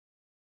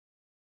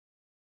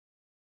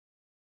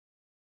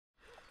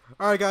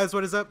Alright guys,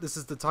 what is up? This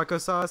is the taco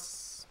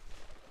sauce.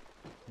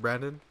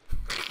 Brandon.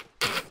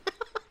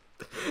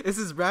 This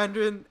is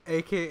Brandon,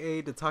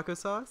 aka the taco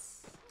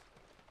sauce.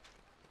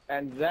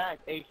 And Zach,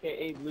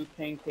 aka Blue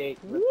Pancake.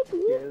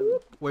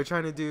 We're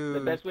trying to do... The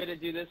best way to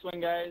do this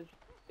one, guys,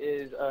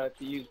 is to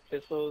use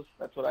pistols.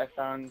 That's what I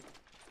found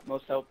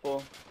most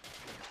helpful.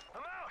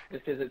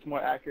 Just because it's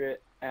more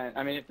accurate. And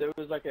I mean, if there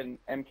was like an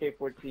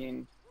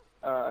MK14,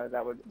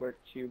 that would work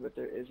too, but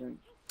there isn't.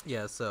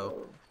 Yeah,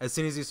 so as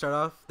soon as you start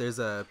off, there's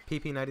a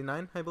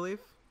PP99, I believe,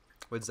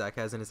 which Zach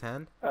has in his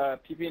hand.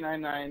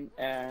 PP99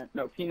 and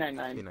no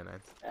P99. P99.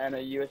 And a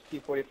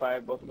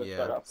USP45. Both of us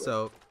start off with.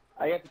 So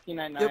I got the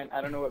P99. Yep. I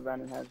don't know what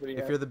Brandon has. What do you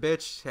have? If you're the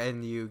bitch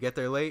and you get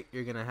there late,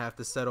 you're gonna have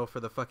to settle for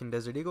the fucking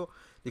Desert Eagle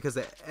because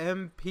the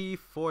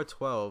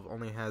MP412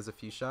 only has a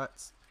few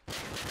shots.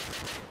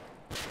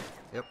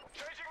 Yep,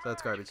 so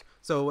that's garbage.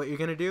 So what you're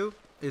gonna do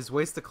is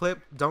waste the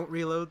clip. Don't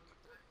reload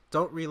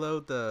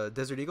the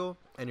Desert Eagle,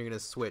 and you're gonna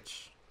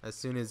switch as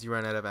soon as you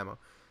run out of ammo.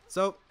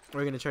 So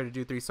we're gonna try to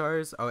do 3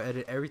 stars. I'll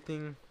edit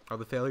everything, all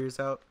the failures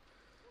out.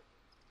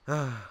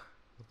 You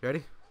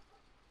ready?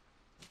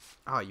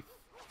 Oh, you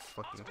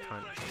fucking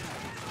cunt.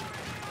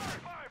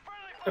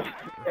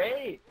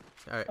 Hey!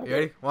 Alright, okay. You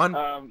ready?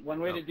 One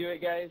way to do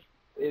it, guys,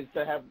 is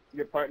to have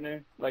your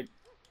partner, like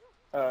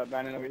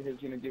Brandon over here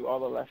is gonna do all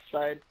the left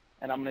side,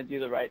 and I'm gonna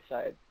do the right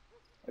side.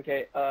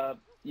 Okay,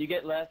 you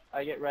get left,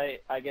 I get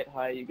right, I get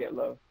high, you get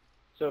low.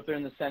 So if they're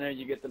in the center,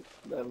 you get the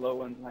low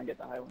ones, and I get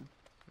the high ones.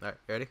 Alright,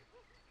 you ready?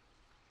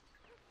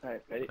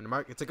 Alright, ready? On the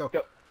mark, it's a go.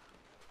 Go.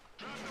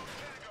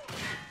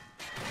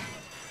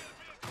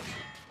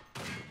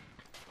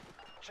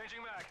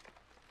 Changing back.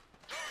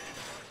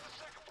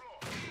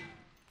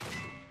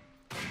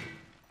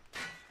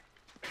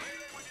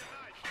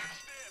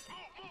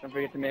 Don't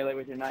forget to melee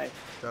with your knife.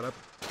 Shut up.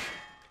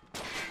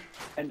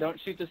 And don't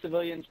shoot the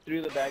civilians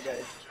through the bad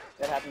guys.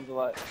 That happens a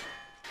lot.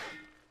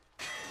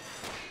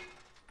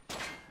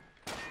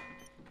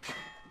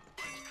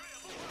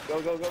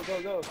 Go, go, go,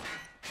 go, go.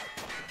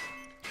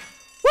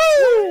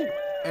 Woo!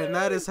 And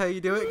that is how you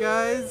do it,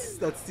 guys.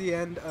 That's the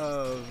end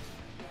of...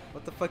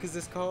 What the fuck is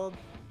this called?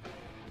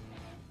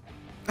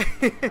 I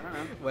don't know.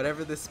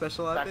 Whatever this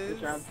special op Practice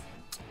is. round.